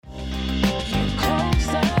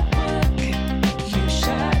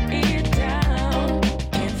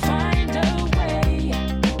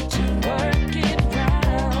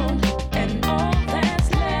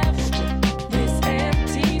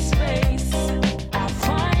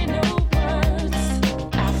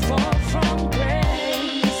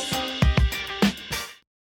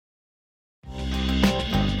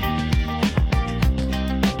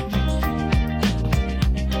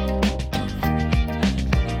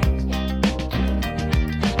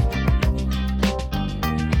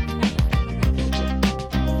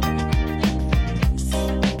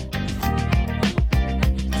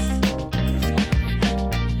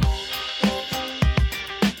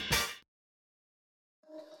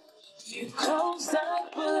You close the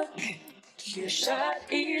book, you shut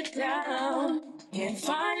it down, and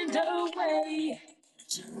find a way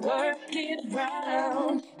to work it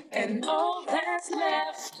round. And all that's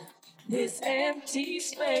left is empty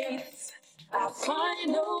space. I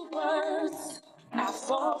find no words, I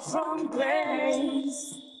fall from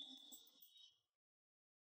grace.